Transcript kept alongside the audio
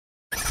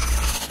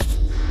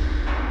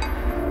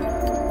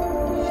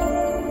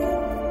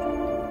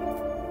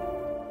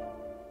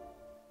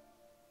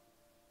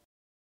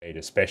trade,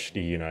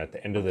 especially, you know, at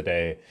the end of the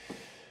day,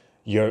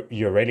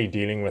 you're really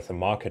dealing with a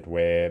market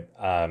where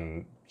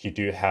you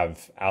do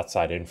have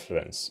outside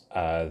influence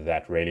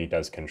that really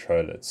does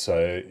control it.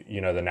 So,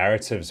 you know, the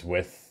narratives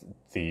with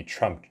the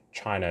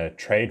Trump-China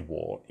trade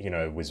war, you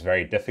know, was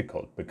very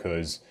difficult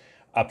because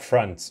up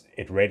front,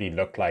 it really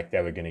looked like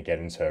they were going to get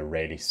into a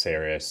really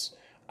serious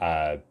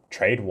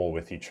trade war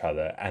with each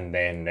other. And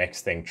then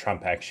next thing,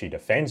 Trump actually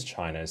defends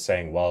China,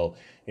 saying, well,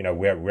 you know,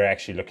 we're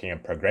actually looking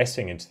at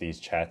progressing into these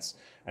chats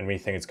and we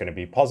think it's going to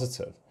be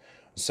positive.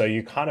 So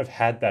you kind of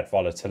had that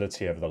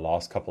volatility over the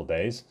last couple of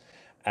days.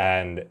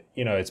 And,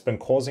 you know, it's been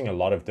causing a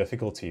lot of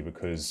difficulty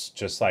because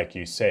just like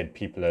you said,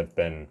 people have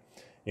been,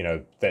 you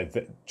know, they're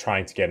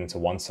trying to get into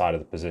one side of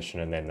the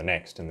position and then the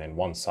next, and then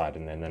one side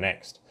and then the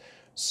next.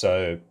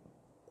 So,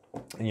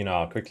 you know,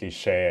 I'll quickly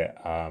share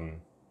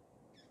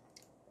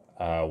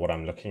what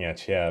I'm looking at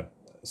here.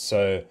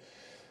 So,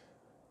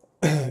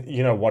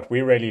 you know, what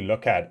we really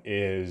look at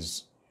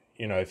is,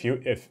 you know, if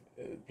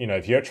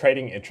you're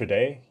trading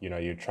intraday, you know,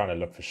 you're trying to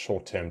look for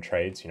short-term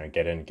trades, you know,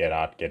 get in, get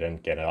out, get in,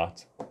 get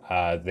out,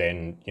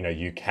 then, you know,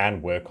 you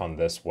can work on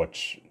this,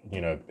 which, you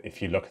know,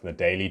 if you look in the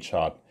daily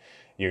chart,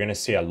 you're going to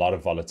see a lot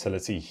of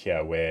volatility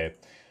here where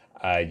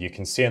you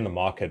can see in the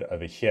market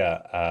over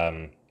here,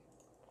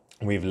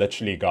 we've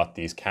literally got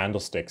these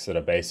candlesticks that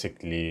are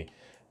basically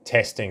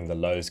testing the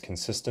lows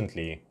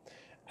consistently.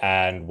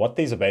 And what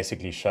these are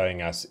basically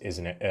showing us is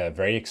a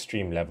very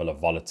extreme level of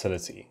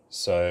volatility.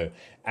 So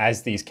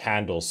as these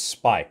candles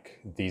spike,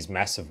 these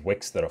massive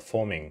wicks that are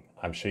forming,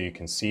 I'm sure you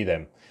can see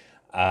them,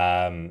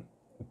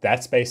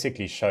 that's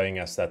basically showing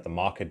us that the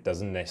market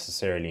doesn't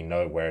necessarily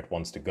know where it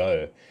wants to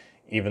go,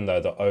 even though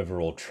the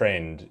overall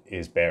trend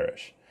is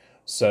bearish.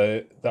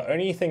 So the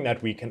only thing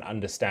that we can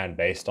understand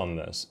based on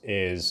this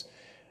is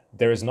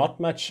there is not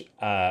much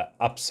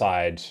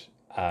upside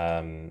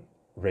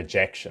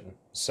rejection.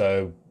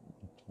 So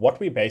what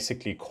we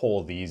basically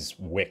call these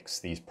wicks,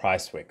 these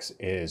price wicks,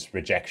 is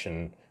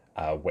rejection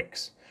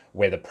wicks,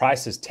 where the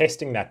price is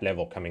testing that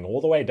level, coming all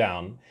the way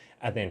down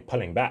and then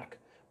pulling back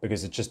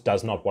because it just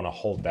does not want to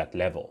hold that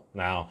level.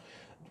 Now,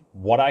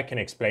 what I can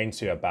explain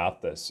to you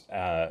about this,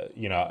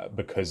 you know,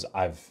 because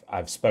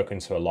I've spoken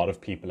to a lot of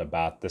people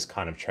about this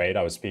kind of trade.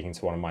 I was speaking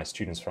to one of my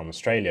students from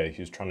Australia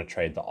who's trying to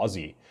trade the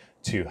Aussie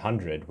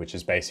 200, which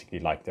is basically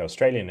like the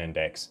Australian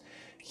index.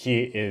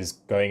 He is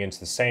going into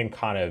the same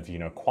kind of, you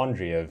know,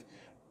 quandary of,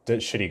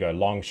 should he go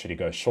long? Should he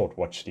go short?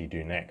 What should he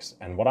do next?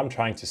 And what I'm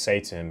trying to say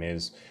to him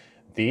is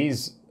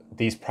these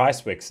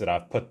price wicks that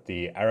I've put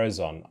the arrows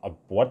on,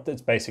 what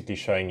it's basically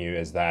showing you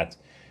is that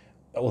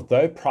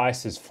although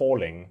price is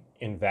falling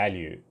in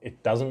value,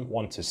 it doesn't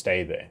want to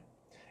stay there.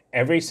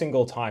 Every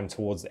single time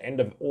towards the end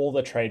of all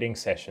the trading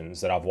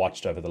sessions that I've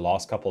watched over the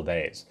last couple of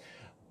days,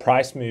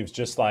 price moves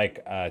just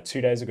like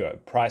 2 days ago.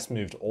 Price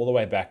moved all the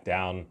way back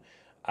down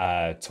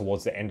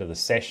towards the end of the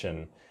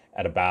session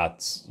at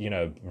about, you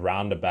know,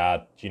 round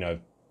about, you know,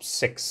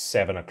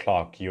 6-7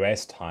 o'clock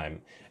US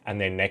time,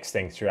 and then next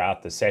thing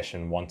throughout the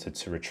session wanted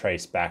to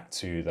retrace back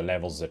to the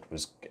levels it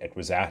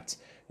was at,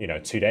 you know,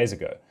 2 days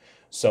ago.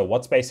 So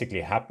what's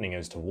basically happening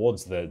is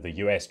towards the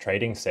US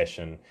trading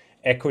session,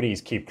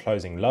 equities keep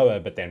closing lower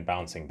but then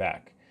bouncing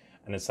back,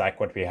 and it's like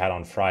what we had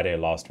on Friday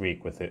last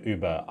week with the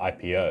Uber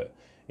IPO.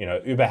 You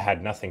know, Uber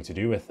had nothing to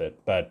do with it,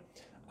 but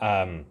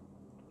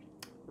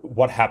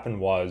what happened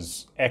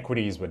was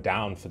equities were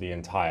down for the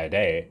entire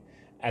day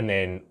and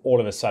then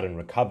all of a sudden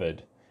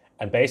recovered.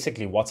 And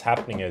basically what's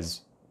happening is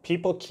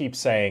people keep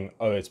saying,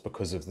 oh, it's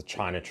because of the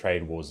China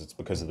trade wars, it's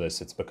because of this,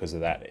 it's because of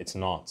that. It's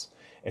not.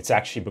 It's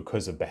actually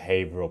because of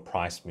behavioral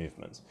price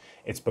movements.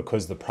 It's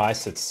because the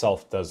price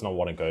itself does not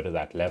want to go to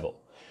that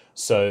level.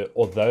 So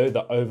although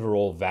the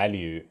overall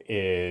value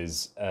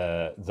is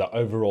the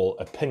overall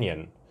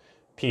opinion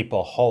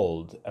people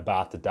hold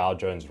about the Dow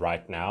Jones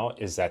right now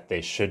is that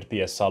there should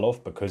be a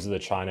sell-off because of the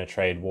China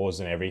trade wars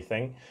and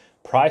everything,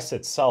 price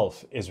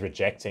itself is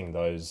rejecting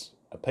those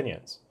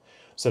opinions.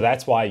 So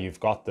that's why you've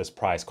got this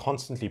price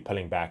constantly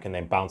pulling back and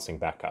then bouncing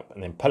back up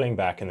and then pulling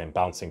back and then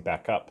bouncing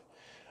back up.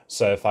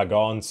 So if I go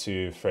on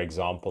to, for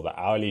example, the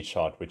hourly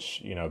chart,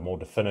 which, you know, more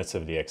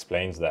definitively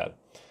explains that.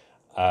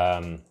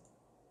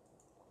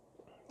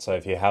 So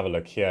if you have a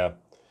look here,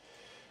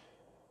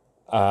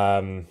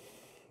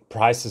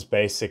 price is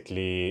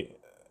basically,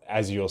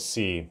 as you'll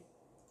see,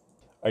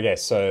 okay,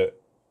 so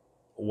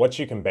what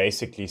you can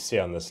basically see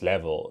on this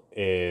level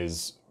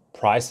is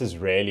price is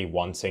really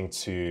wanting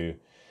to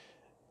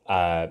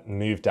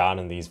move down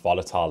in these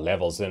volatile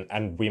levels.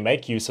 And we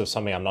make use of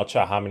something, I'm not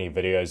sure how many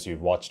videos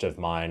you've watched of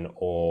mine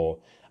or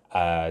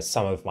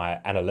some of my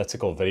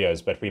analytical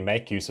videos, but we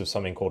make use of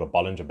something called a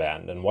Bollinger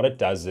Band. And what it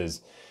does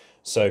is,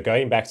 so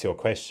going back to your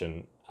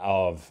question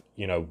of,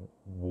 you know,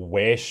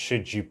 where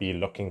should you be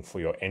looking for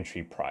your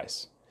entry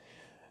price?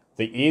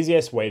 The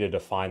easiest way to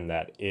define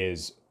that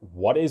is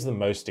what is the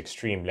most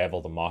extreme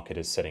level the market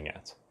is sitting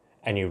at?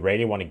 And you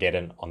really want to get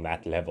in on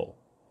that level,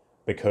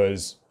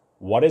 because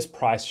what is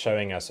price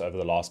showing us over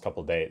the last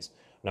couple of days?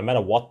 No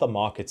matter what the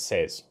market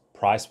says,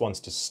 price wants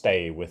to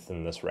stay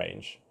within this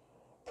range.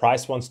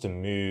 Price wants to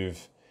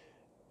move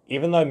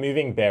even though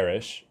moving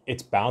bearish,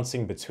 it's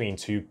bouncing between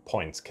 2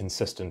 points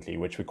consistently,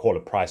 which we call a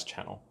price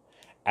channel.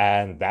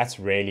 And that's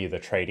really the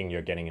trading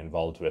you're getting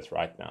involved with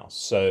right now.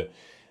 So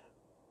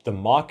the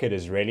market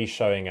is really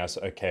showing us,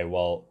 okay,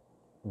 well,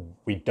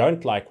 we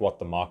don't like what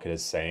the market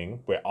is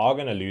saying. We are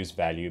going to lose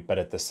value, but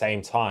at the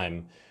same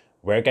time,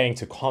 we're going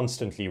to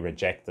constantly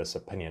reject this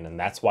opinion. And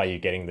that's why you're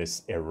getting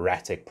this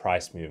erratic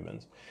price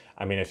movement.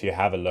 I mean, if you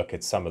have a look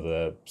at some of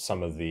the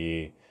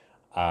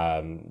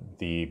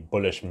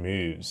bullish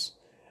moves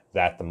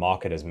that the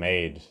market has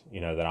made,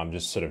 that I'm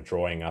just sort of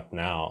drawing up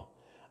now,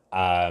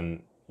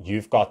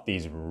 you've got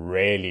these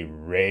really,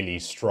 really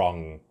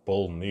strong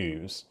bull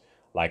moves,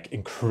 like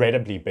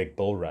incredibly big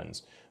bull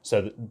runs.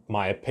 So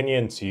my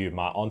opinion to you,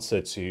 my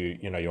answer to,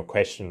 your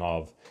question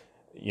of,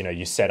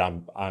 you said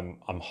I'm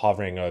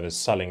hovering over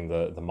selling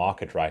the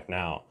market right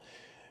now.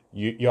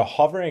 You're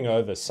hovering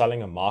over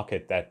selling a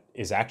market that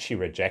is actually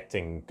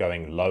rejecting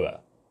going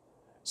lower.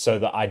 So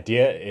the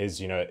idea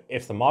is,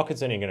 if the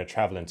market's only going to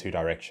travel in two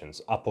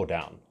directions, up or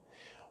down,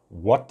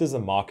 what does the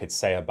market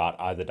say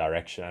about either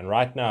direction? And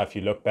right now, if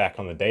you look back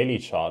on the daily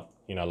chart,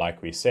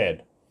 like we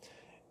said,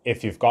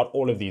 if you've got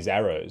all of these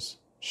arrows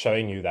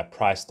showing you that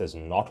price does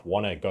not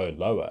want to go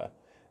lower,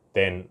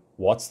 then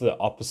what's the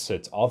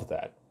opposite of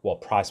that? Well,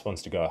 price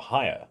wants to go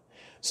higher.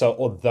 So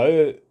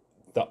although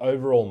the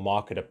overall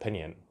market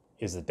opinion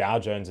is the Dow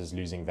Jones is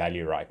losing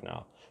value right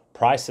now,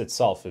 price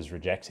itself is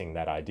rejecting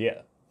that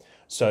idea.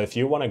 So if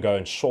you want to go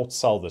and short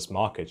sell this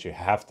market, you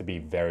have to be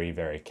very,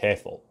 very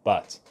careful.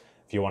 But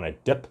if you want to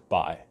dip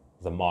buy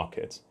the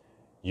market,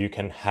 you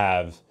can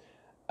have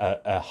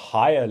a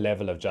higher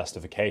level of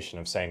justification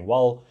of saying,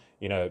 well,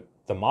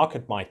 the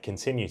market might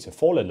continue to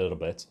fall a little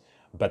bit,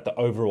 but the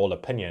overall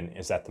opinion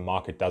is that the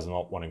market does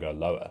not want to go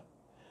lower,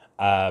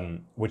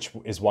 which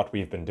is what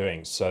we've been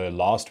doing. So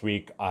last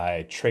week,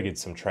 I triggered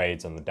some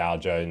trades on the Dow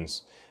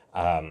Jones.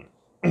 I'll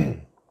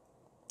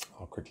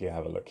quickly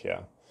have a look here.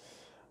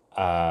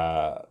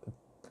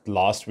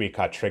 Last week,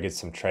 I triggered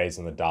some trades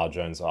on the Dow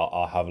Jones.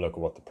 I'll have a look at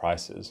what the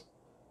price is.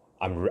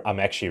 I'm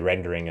actually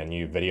rendering a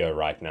new video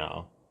right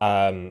now.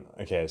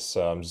 Okay,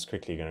 so I'm just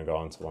quickly going to go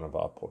on to one of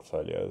our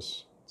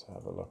portfolios to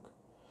have a look.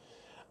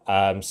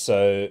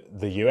 So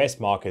the US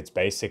markets,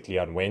 basically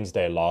on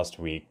Wednesday last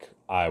week,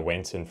 I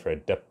went in for a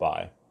dip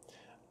buy.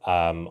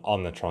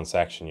 On the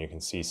transaction, you can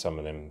see some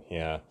of them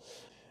here.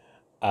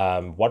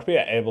 What we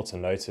are able to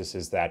notice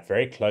is that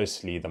very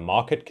closely, the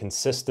market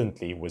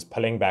consistently was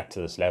pulling back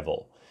to this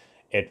level.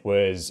 It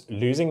was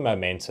losing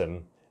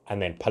momentum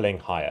and then pulling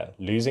higher,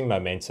 losing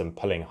momentum,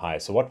 pulling higher.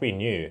 So what we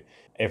knew,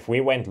 if we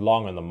went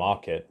long on the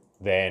market,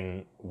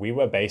 then we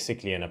were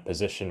basically in a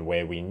position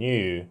where we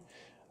knew,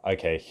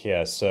 okay,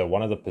 here, so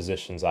one of the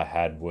positions I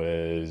had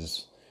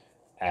was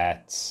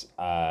at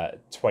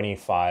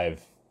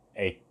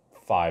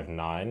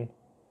 25,859,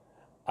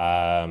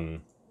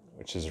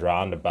 which is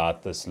around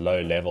about this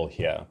low level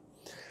here.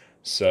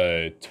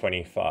 So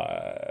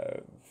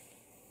 25,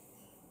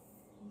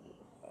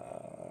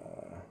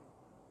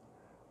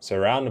 so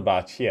around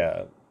about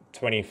here,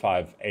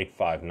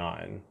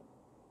 25,859.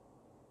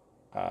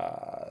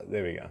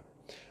 There we go.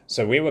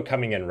 So we were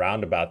coming in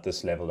round about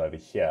this level over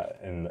here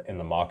in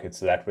the market.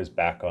 So that was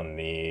back on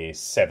the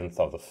 7th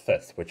of the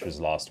 5th, which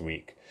was last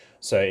week.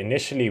 So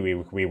initially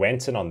we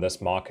went in on this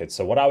market.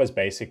 So what I was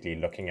basically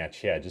looking at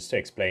here, just to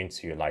explain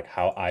to you like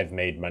how I've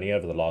made money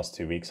over the last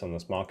 2 weeks on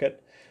this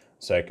market,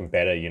 so I can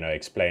better,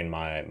 explain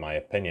my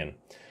opinion.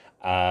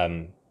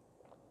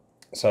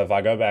 So if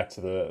I go back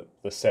to the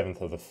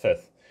 7th of the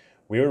 5th,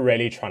 we were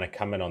really trying to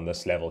come in on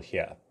this level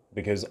here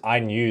because I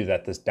knew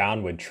that this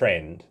downward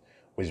trend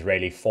was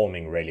really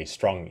forming really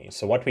strongly.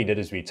 So what we did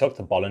is we took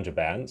the Bollinger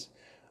Bands.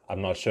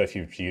 I'm not sure if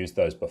you've used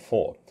those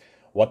before.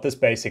 What this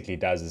basically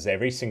does is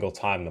every single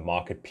time the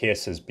market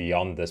pierces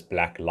beyond this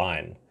black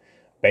line,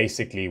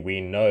 basically we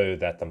know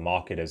that the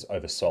market is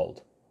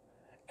oversold.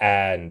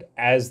 And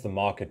as the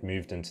market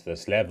moved into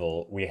this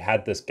level, we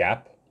had this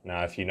gap.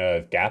 Now, if you know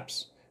of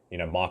gaps,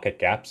 market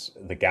gaps,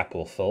 the gap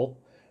will fill.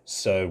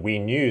 So we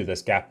knew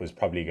this gap was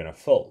probably going to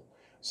fill.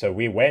 So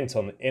we went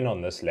in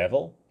on this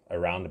level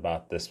around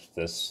about this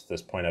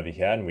point over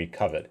here, and we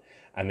covered.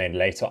 And then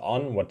later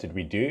on, what did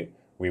we do?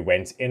 We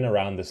went in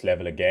around this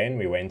level again.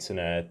 We went in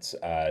at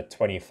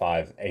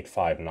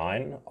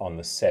 25,859 on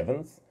the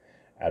 7th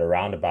at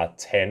around about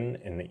 10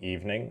 in the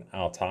evening,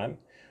 our time.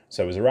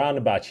 So it was around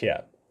about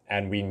here.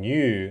 And we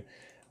knew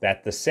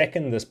that the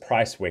second this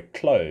price wick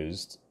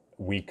closed,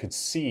 we could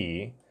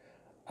see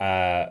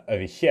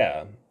over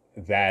here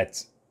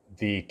that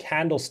the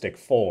candlestick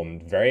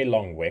formed very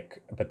long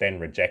wick, but then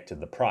rejected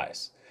the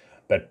price.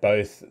 But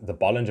both the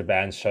Bollinger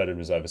Bands showed it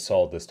was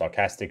oversold, the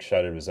stochastic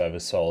showed it was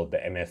oversold, the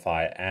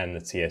MFI and the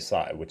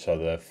TSI, which are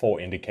the 4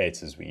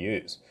 indicators we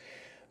use.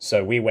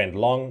 So we went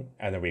long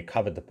and then we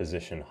covered the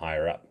position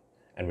higher up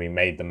and we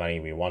made the money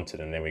we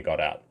wanted and then we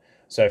got out.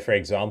 So for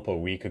example,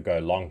 we could go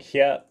long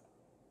here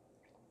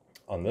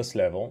on this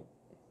level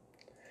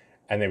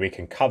and then we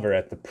can cover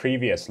at the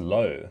previous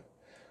low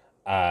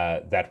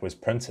that was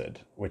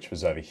printed, which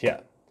was over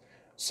here.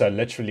 So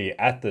literally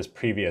at this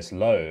previous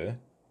low,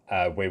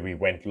 where we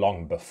went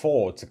long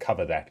before to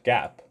cover that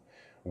gap,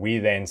 we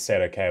then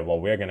said, okay, well,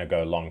 we're going to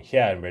go long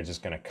here and we're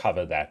just going to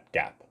cover that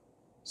gap.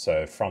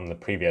 So from the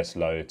previous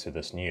low to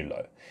this new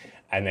low.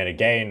 And then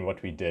again,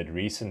 what we did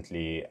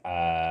recently,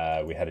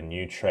 we had a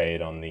new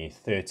trade on the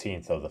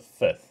 13th of the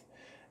 5th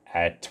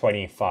at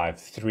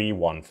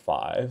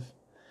 25,315.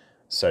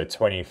 So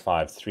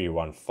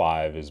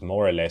 25,315 is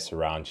more or less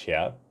around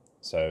here.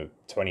 So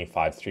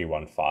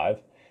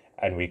 25,315.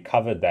 And we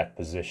covered that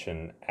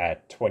position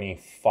at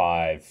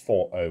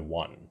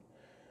 25,401.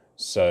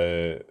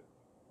 So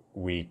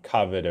we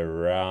covered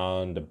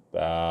around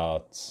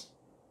about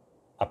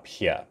up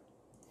here.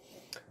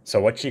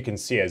 So what you can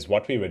see is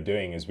what we were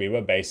doing is we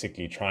were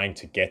basically trying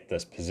to get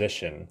this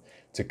position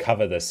to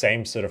cover the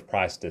same sort of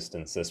price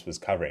distance this was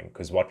covering.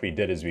 Because what we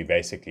did is we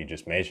basically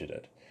just measured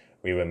it.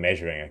 We were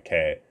measuring,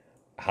 okay,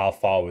 how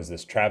far was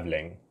this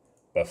traveling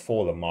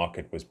before the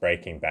market was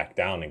breaking back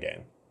down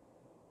again.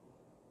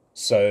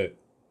 So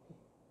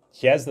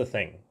here's the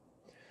thing.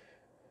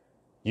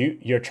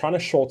 You're trying to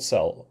short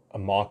sell a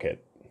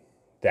market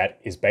that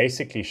is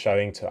basically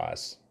showing to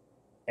us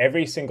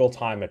every single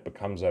time it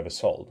becomes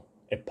oversold,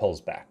 it pulls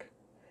back.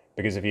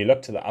 Because if you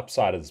look to the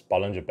upside of this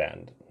Bollinger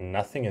Band,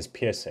 nothing is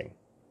piercing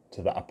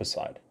to the upper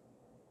side.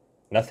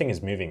 Nothing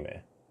is moving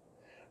there.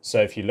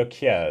 So if you look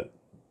here,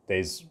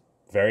 there's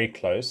very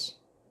close,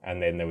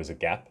 and then there was a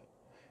gap.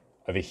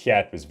 Over here,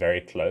 it was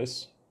very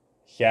close.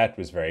 Here, it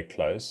was very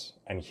close.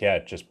 And here,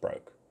 it just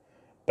broke.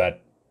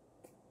 But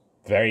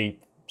very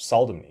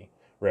seldomly.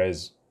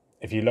 Whereas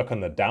if you look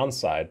on the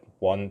downside,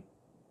 1,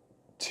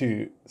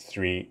 2,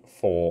 3,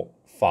 4,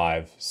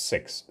 5,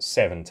 6,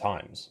 7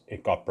 times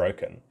it got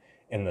broken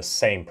in the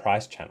same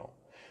price channel.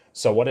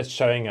 So what it's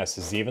showing us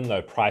is even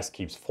though price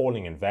keeps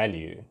falling in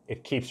value,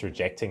 it keeps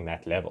rejecting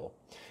that level.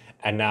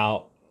 And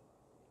now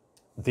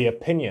the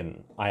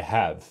opinion I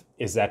have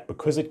is that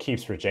because it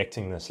keeps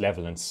rejecting this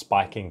level and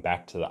spiking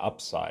back to the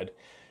upside,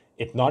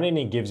 it not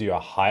only gives you a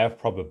higher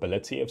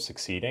probability of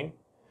succeeding,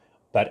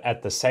 but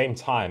at the same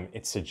time,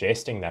 it's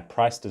suggesting that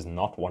price does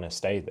not want to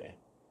stay there.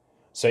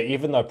 So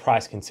even though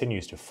price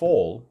continues to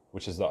fall,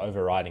 which is the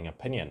overriding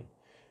opinion,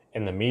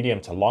 in the medium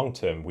to long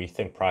term, we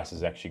think price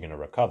is actually going to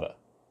recover.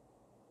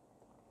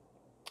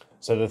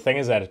 So the thing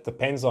is that it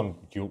depends on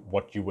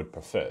what you would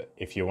prefer.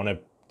 If you want to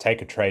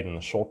take a trade in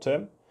the short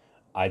term,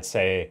 I'd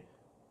say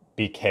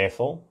be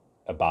careful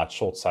about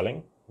short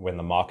selling when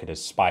the market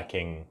is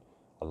spiking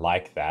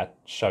like that,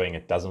 showing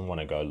it doesn't want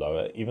to go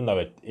lower, even though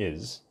it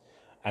is.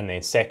 And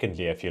then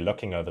secondly, if you're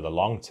looking over the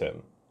long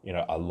term,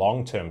 a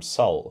long-term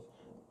sell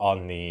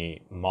on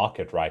the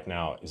market right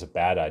now is a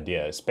bad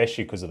idea,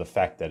 especially because of the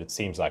fact that it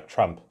seems like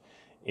Trump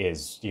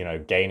is,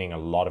 gaining a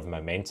lot of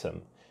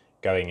momentum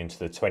going into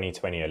the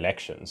 2020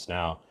 elections.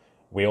 Now,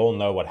 we all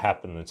know what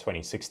happened in the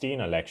 2016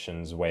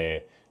 elections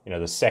where,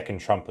 the second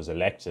Trump was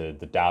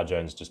elected, the Dow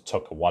Jones just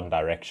took a one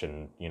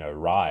direction,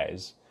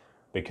 rise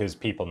because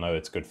people know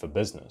it's good for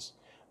business.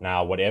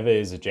 Now, whatever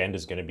his agenda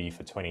is going to be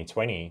for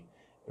 2020,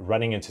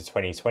 running into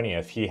 2020,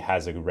 if he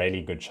has a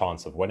really good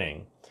chance of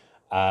winning,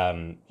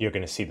 you're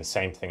going to see the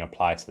same thing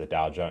apply to the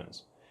Dow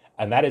Jones.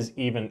 And that is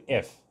even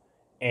if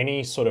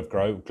any sort of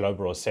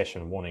global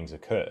recession warnings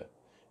occur,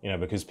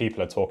 because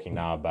people are talking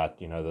now about,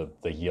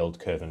 the yield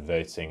curve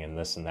inverting and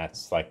this and that.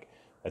 It's like,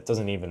 that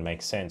doesn't even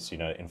make sense.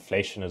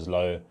 Inflation is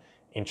low,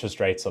 interest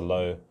rates are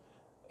low,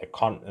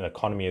 the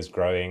economy is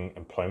growing,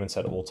 employment's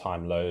at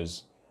all-time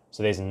lows.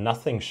 So there's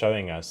nothing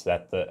showing us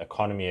that the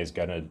economy is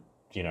going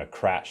to,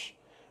 crash.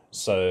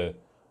 So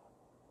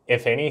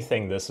if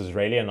anything, this is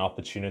really an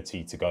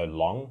opportunity to go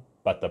long.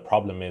 But the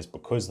problem is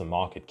because the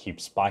market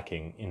keeps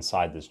spiking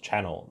inside this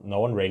channel, no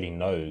one really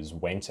knows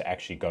when to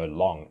actually go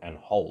long and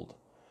hold,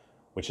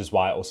 which is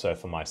why also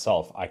for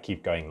myself, I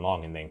keep going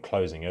long and then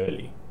closing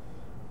early.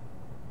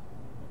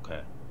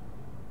 Okay.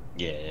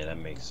 Yeah, that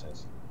makes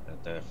sense.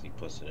 That definitely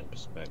puts it in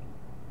perspective.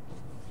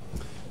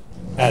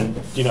 And,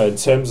 in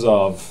terms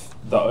of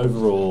the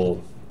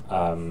overall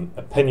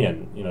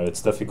opinion,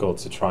 it's difficult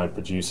to try and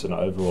produce an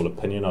overall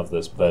opinion of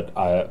this, but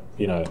I,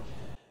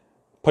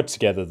 put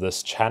together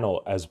this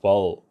channel as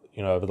well,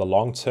 over the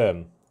long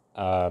term.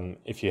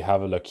 If you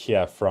have a look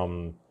here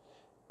from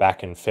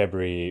back in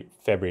February,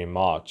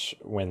 March,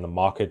 when the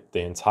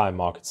entire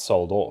market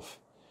sold off,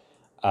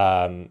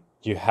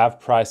 you have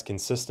price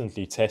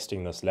consistently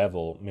testing this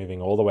level, moving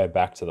all the way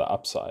back to the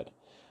upside.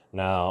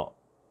 Now,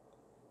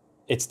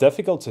 it's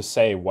difficult to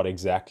say what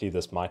exactly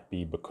this might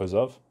be because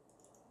of.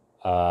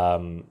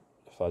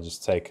 If I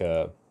just take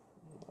the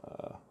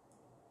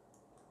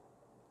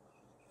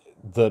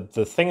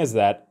thing is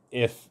that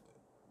if,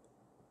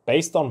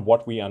 based on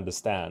what we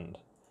understand,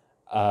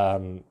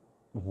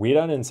 we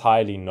don't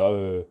entirely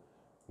know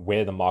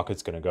where the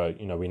market's going to go.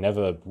 We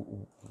never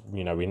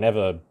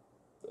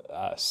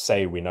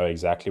say we know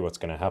exactly what's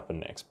going to happen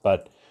next.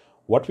 But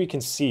what we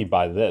can see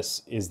by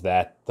this is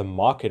that the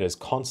market is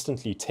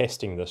constantly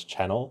testing this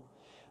channel,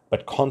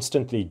 but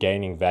constantly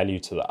gaining value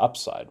to the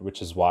upside,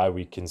 which is why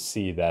we can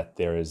see that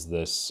there is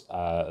this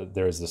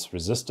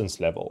resistance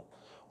level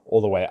all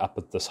the way up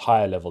at this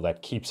higher level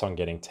that keeps on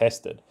getting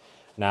tested.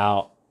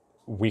 Now,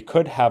 we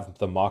could have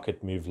the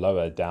market move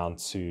lower down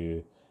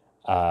to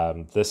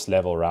this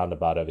level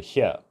roundabout over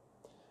here.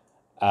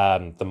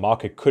 The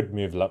market could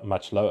move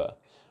much lower.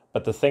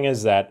 But the thing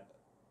is that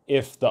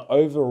if the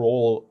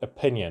overall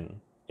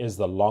opinion is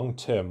the long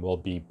term will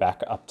be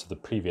back up to the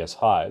previous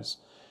highs,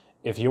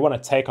 if you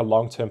want to take a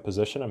long-term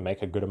position and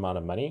make a good amount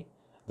of money,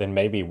 then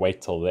maybe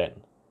wait till then.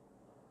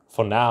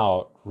 For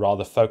now,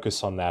 rather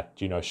focus on that,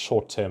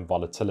 short-term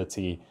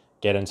volatility,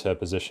 get into a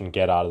position,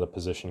 get out of the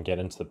position, get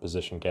into the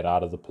position, get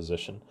out of the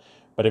position.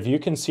 But if you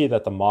can see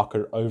that the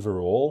market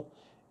overall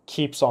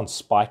keeps on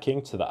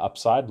spiking to the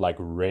upside, like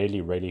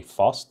really, really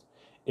fast,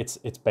 it's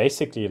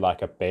basically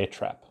like a bear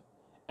trap.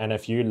 And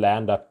if you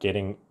land up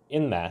getting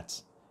in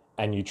that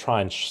and you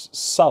try and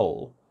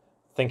sell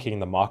thinking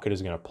the market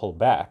is going to pull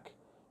back,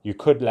 you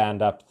could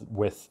land up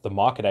with the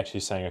market actually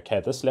saying,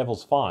 okay, this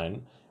level's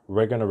fine,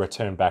 we're going to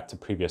return back to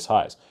previous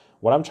highs.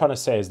 What I'm trying to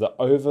say is that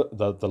over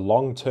the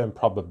long-term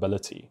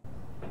probability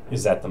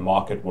is that the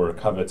market will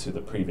recover to the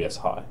previous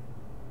high.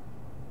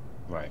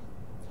 Right.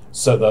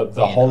 So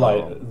the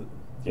whole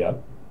yeah.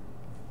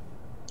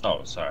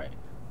 Oh, sorry.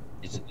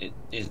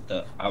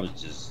 I was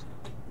just,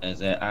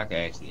 I can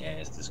actually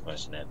ask this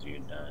question after you're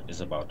done.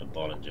 It's about the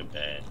Bollinger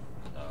Band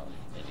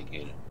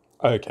indicator.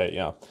 Okay,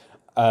 yeah.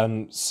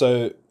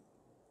 So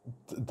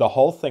the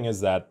whole thing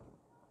is that,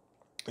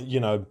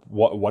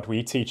 what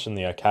we teach in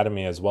the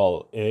academy as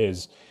well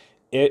is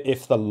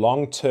if the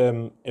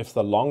long-term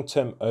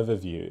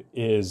overview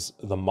is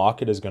the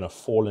market is going to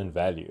fall in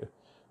value,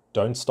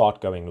 don't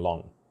start going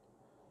long.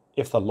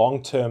 If the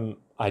long-term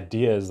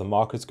idea is the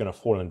market's going to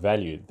fall in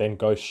value, then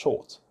go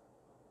short,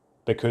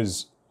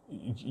 because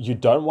you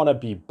don't want to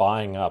be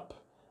buying up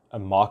a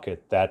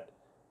market that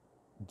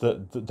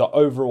the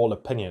overall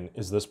opinion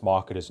is this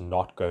market is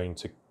not going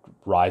to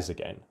rise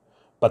again.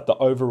 But the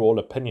overall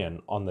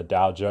opinion on the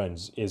Dow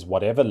Jones is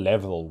whatever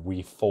level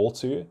we fall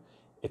to,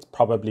 it's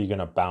probably going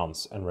to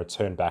bounce and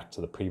return back to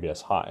the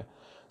previous high.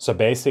 So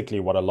basically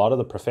what a lot of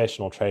the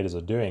professional traders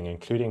are doing,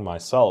 including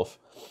myself,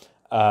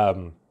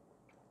 I've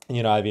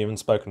even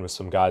spoken with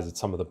some guys at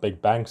some of the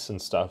big banks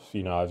and stuff.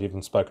 I've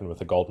even spoken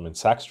with a Goldman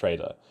Sachs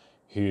trader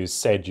who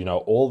said,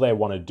 all they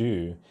want to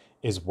do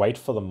is wait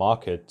for the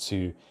market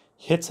to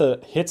hit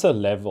a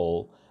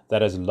level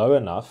that is low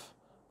enough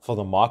for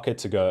the market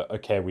to go,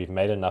 okay, we've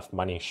made enough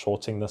money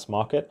shorting this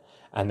market,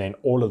 and then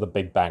all of the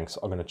big banks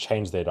are going to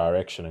change their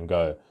direction and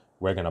go,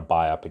 we're going to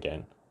buy up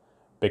again.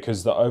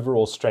 Because the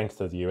overall strength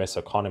of the US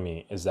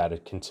economy is that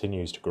it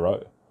continues to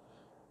grow.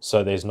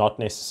 So there's not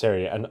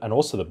necessarily, and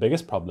also the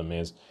biggest problem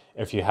is,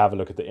 if you have a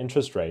look at the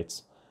interest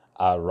rates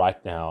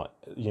right now,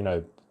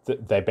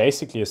 they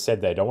basically have said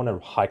they don't want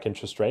to hike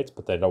interest rates,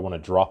 but they don't want to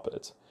drop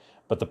it.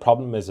 But the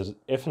problem is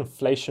if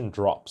inflation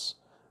drops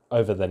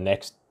over the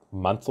next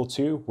month or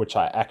two, which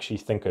I actually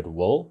think it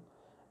will,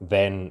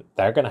 then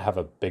they're going to have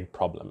a big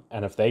problem.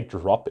 And if they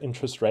drop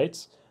interest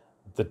rates,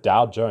 the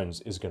Dow Jones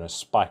is going to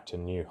spike to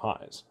new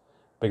highs,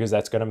 because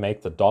that's going to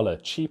make the dollar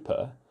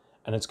cheaper,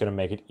 and it's going to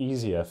make it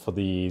easier for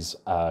these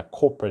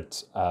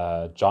corporate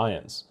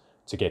giants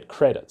to get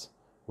credit,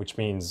 which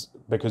means,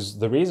 because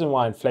the reason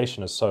why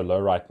inflation is so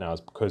low right now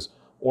is because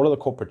all of the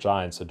corporate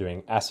giants are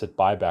doing asset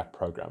buyback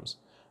programs.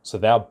 So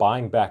they are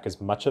buying back as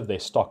much of their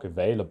stock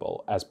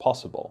available as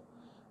possible,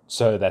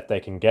 so that they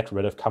can get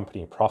rid of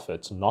company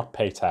profits, not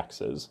pay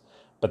taxes,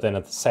 but then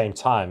at the same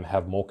time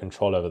have more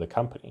control over the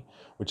company,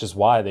 which is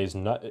why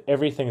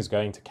everything is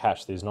going to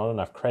cash. There's not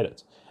enough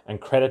credit, and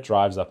credit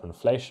drives up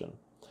inflation.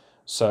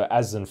 So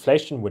as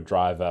inflation would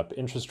drive up,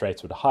 interest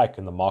rates would hike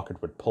and the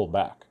market would pull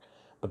back.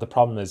 But the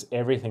problem is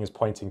everything is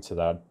pointing to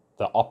the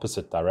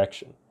opposite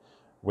direction,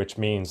 which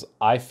means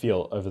I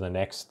feel over the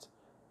next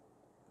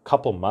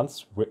couple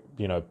months,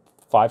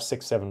 5,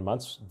 6, 7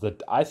 months,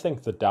 I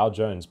think the Dow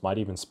Jones might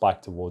even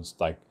spike towards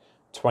like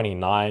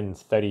 29,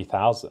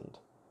 30,000.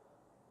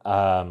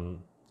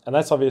 And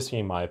that's obviously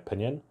in my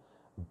opinion,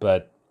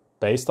 but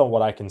based on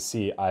what I can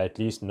see, I at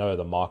least know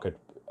the market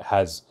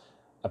has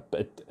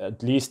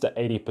at least an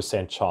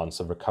 80% chance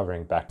of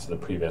recovering back to the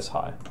previous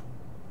high.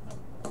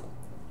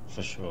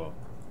 For sure.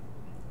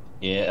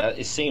 Yeah,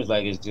 it seems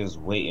like it's just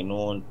waiting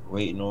on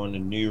the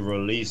new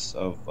release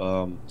of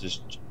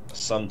just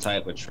some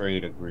type of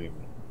trade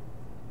agreement.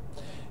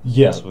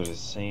 Yeah, that's what it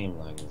seemed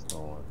like it's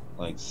going.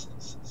 Like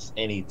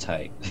any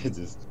type,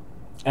 just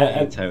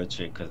any type of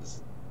trade.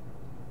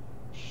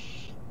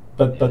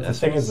 But the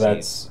thing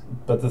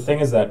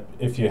is that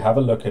if you have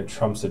a look at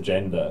Trump's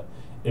agenda,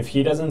 if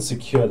he doesn't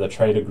secure the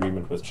trade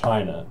agreement with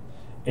China,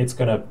 it's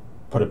going to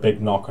put a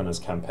big knock on his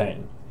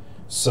campaign.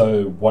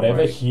 So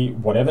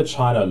whatever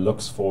China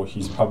looks for,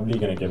 he's probably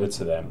going to give it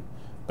to them,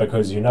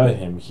 because you know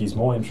him, he's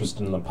more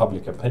interested in the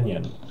public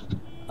opinion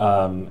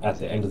at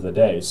the end of the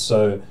day.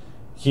 So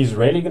he's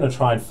really going to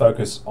try and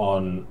focus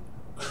on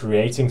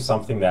creating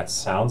something that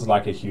sounds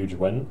like a huge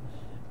win,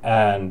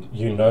 and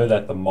you know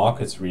that the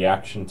market's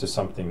reaction to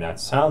something that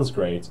sounds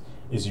great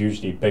is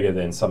usually bigger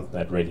than something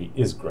that really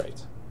is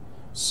great.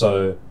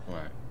 So,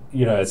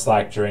 it's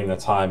like during the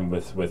time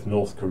with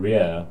North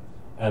Korea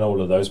and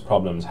all of those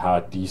problems, how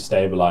it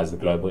destabilized the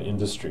global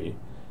industry.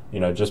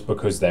 just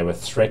because they were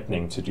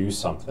threatening to do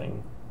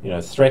something.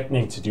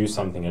 Threatening to do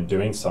something and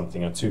doing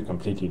something are two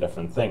completely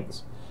different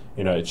things.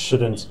 It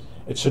shouldn't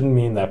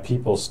mean that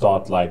people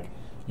start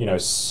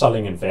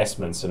selling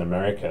investments in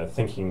America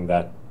thinking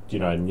that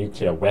a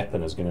nuclear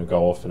weapon is going to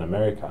go off in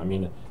America. I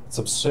mean, it's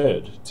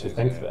absurd to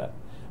think that,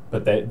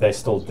 but they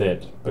still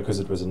did because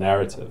it was a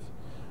narrative.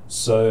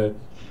 So,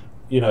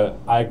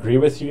 I agree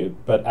with you,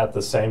 but at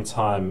the same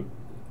time,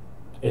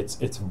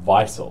 it's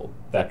vital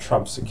that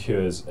Trump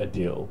secures a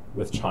deal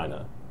with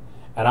China,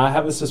 and I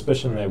have a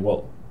suspicion they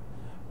will.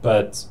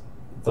 But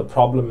the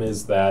problem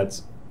is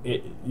that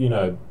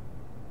the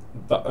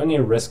only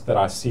risk that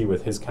I see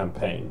with his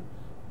campaign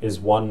is,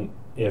 one,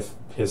 if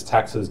his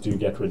taxes do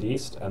get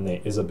released and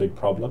there is a big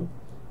problem,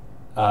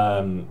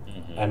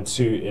 and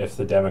two, if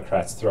the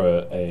Democrats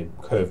throw a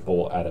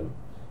curveball at him,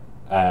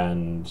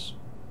 and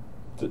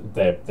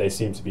they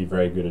seem to be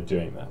very good at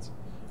doing that.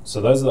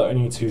 So those are the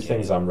only two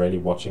things I'm really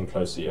watching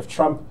closely. If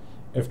Trump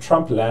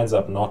lands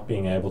up not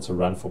being able to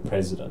run for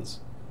president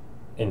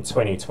in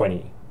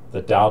 2020,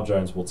 the Dow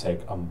Jones will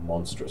take a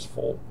monstrous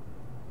fall.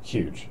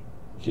 Huge.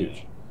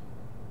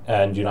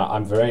 And,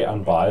 I'm very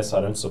unbiased.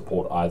 I don't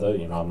support either.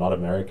 I'm not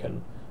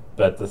American.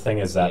 But the thing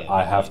is that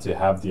I have to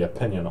have the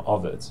opinion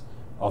of it,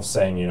 of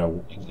saying,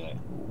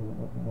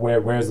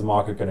 where's the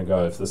market going to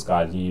go if this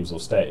guy leaves or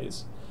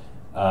stays?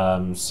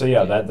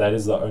 That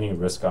is the only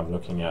risk I'm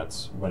looking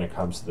at when it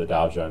comes to the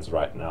Dow Jones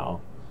right now.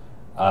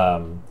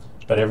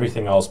 But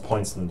everything else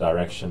points in the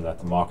direction that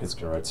the market's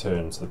going to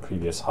return to the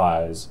previous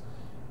highs.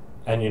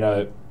 And,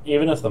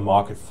 even if the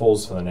market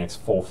falls for the next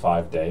 4 or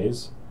 5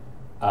 days,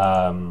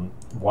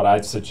 what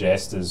I'd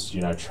suggest is,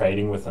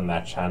 trading within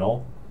that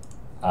channel,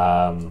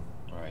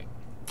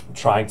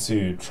 trying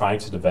to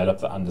develop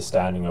the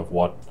understanding of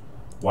what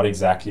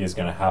exactly is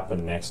going to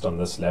happen next on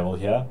this level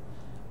here.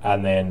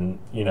 And then,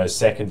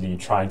 secondly,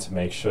 trying to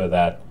make sure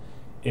that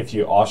if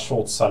you are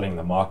short selling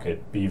the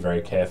market, be very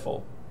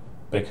careful,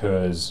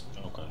 because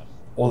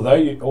although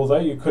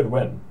you could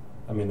win,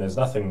 I mean, there's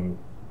nothing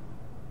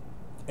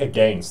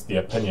against the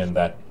opinion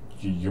that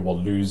you will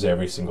lose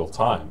every single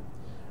time,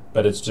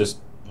 but it's just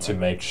to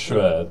make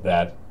sure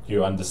that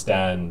you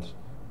understand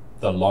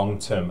the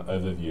long-term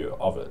overview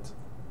of it,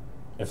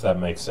 if that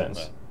makes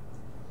sense.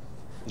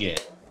 Yeah.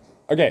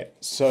 Okay,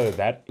 so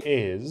that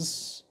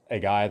is a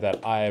guy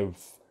that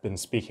I've been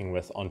speaking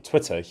with on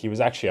Twitter. He was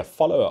actually a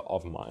follower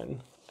of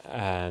mine,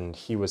 and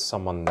he was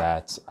someone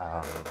that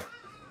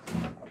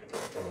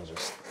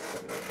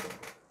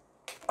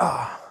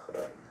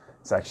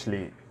it's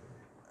actually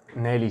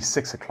nearly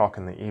 6 o'clock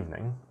in the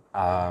evening.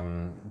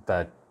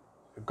 That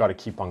got to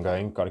keep on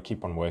going, got to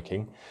keep on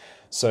working.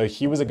 So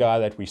he was a guy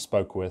that we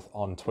spoke with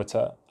on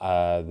Twitter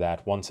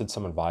that wanted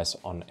some advice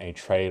on a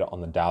trade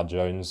on the Dow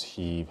Jones.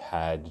 He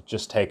had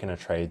just taken a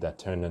trade that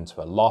turned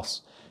into a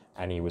loss,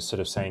 and he was sort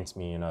of saying to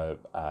me,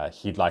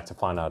 he'd like to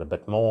find out a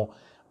bit more,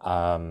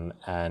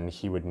 and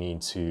he would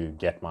need to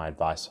get my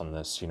advice on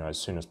this, as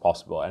soon as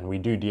possible. And we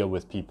do deal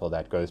with people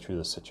that go through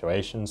this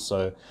situation.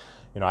 So,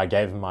 I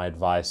gave him my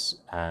advice,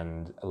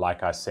 and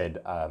like I said,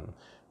 I'm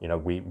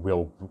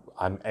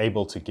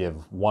able to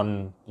give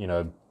one,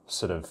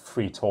 sort of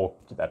free talk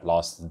that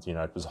lasted,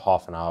 it was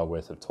half an hour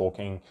worth of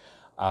talking,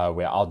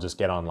 where I'll just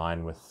get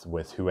online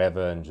with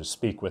whoever and just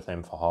speak with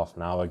them for half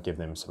an hour, give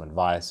them some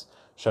advice,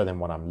 show them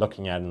what I'm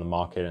looking at in the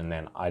market, and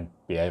then I'd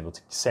be able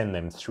to send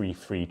them 3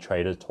 free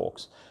trader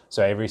talks.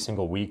 So every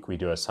single week we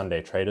do a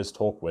Sunday traders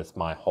talk with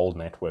my whole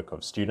network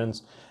of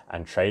students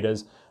and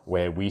traders,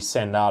 where we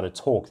send out a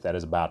talk that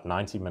is about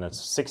 90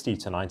 minutes, 60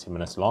 to 90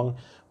 minutes long,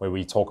 where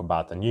we talk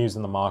about the news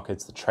in the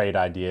markets, the trade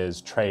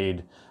ideas,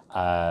 trades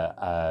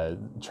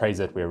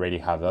that we already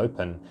have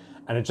open.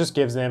 And it just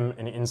gives them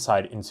an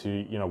insight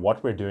into,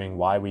 what we're doing,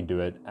 why we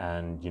do it,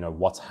 and,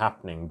 what's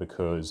happening,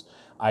 because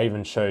I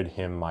even showed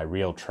him my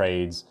real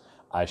trades.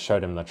 I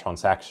showed him the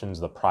transactions,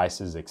 the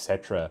prices,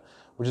 etc.,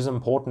 which is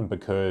important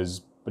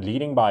because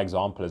leading by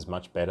example is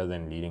much better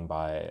than leading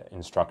by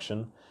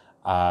instruction.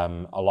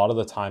 A lot of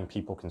the time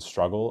people can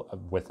struggle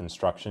with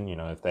instruction,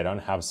 if they don't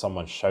have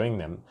someone showing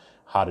them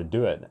how to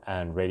do it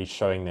and really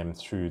showing them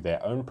through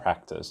their own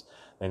practice,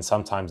 then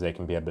sometimes they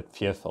can be a bit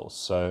fearful.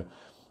 So,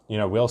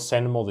 we'll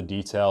send him all the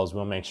details,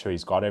 we'll make sure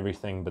he's got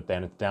everything, but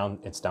then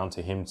it's down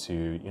to him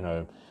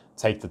to,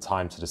 take the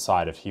time to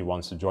decide if he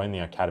wants to join the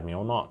academy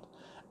or not.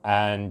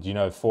 And,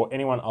 for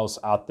anyone else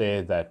out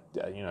there that,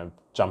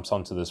 jumps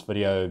onto this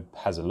video,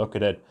 has a look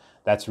at it,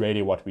 that's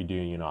really what we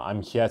do.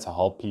 I'm here to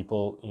help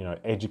people.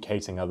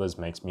 Educating others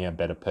makes me a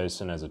better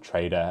person as a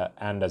trader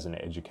and as an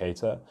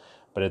educator.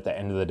 But at the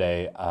end of the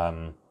day,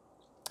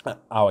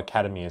 our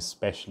academy is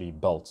specially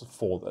built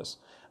for this.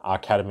 Our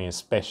academy is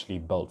specially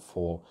built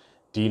for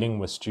dealing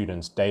with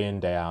students day in,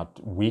 day out,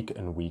 week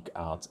in, week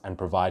out, and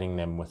providing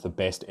them with the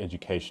best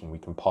education we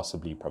can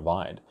possibly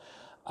provide.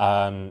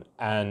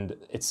 And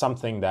it's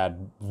something that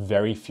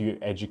very few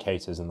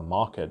educators in the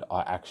market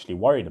are actually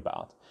worried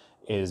about,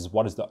 is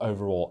what is the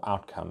overall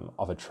outcome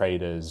of a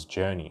trader's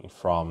journey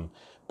from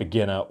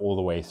beginner all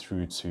the way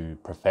through to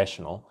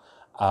professional.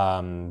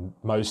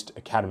 Most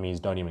academies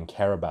don't even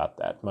care about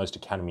that. Most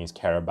academies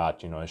care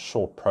about, a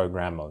short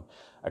program of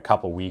a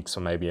couple of weeks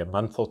or maybe a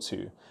month or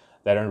two.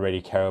 They don't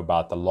really care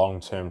about the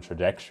long-term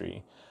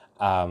trajectory.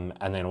 And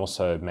then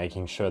also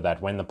making sure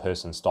that when the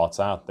person starts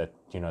out that,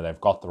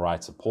 they've got the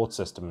right support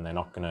system and they're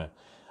not going to,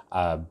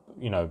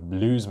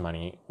 lose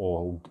money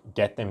or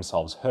get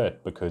themselves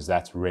hurt, because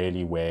that's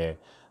really where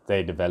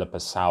they develop a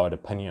soured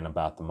opinion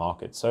about the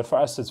market. So for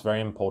us, it's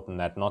very important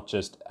that not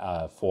just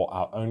for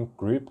our own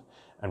group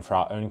and for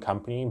our own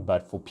company,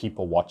 but for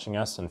people watching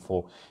us and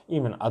for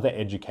even other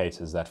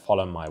educators that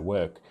follow my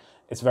work,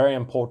 it's very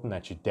important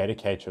that you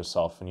dedicate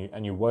yourself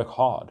and you work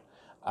hard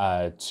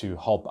to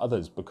help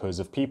others, because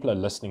if people are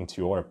listening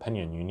to your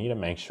opinion, you need to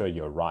make sure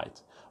you're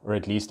right, or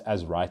at least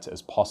as right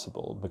as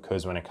possible,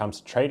 because when it comes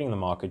to trading the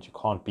market, you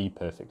can't be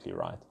perfectly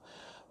right.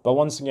 But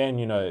once again,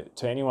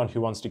 to anyone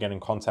who wants to get in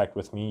contact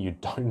with me, you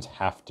don't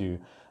have to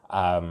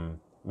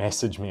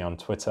message me on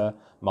Twitter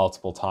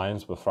multiple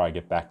times before I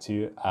get back to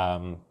you.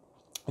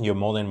 You're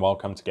more than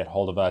welcome to get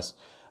hold of us.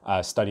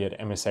 Study at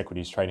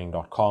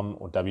msequitiestrading.com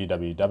or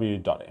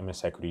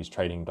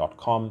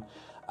www.msequitiestrading.com.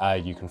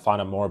 You can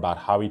find out more about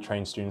how we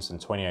train students in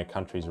 28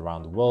 countries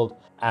around the world,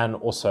 and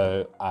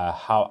also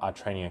how our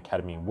training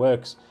academy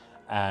works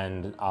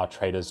and our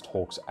traders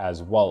talks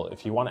as well.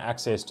 If you want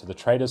access to the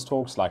traders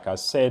talks, like I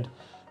said,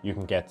 you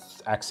can get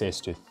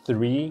access to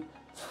 3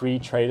 free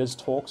traders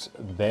talks.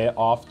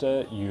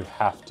 Thereafter, you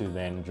have to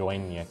then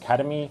join the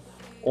academy,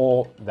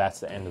 or that's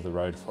the end of the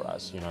road for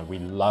us.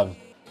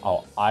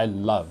 I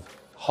love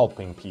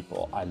helping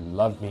people. I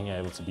love being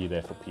able to be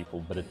there for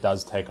people, but it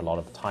does take a lot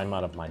of time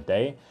out of my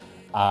day.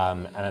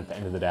 And at the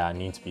end of the day, I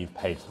need to be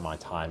paid for my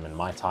time, and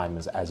my time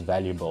is as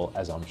valuable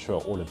as I'm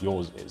sure all of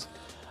yours is.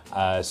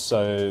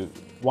 So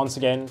once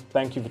again,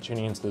 thank you for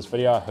tuning into this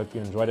video. I hope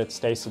you enjoyed it.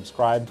 Stay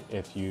subscribed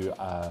if you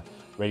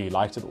really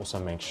liked it. Also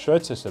make sure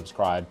to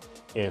subscribe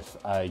if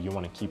you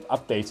want to keep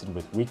updated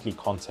with weekly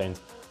content.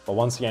 But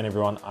once again,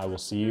 everyone, I will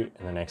see you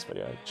in the next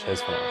video.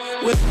 Cheers for now.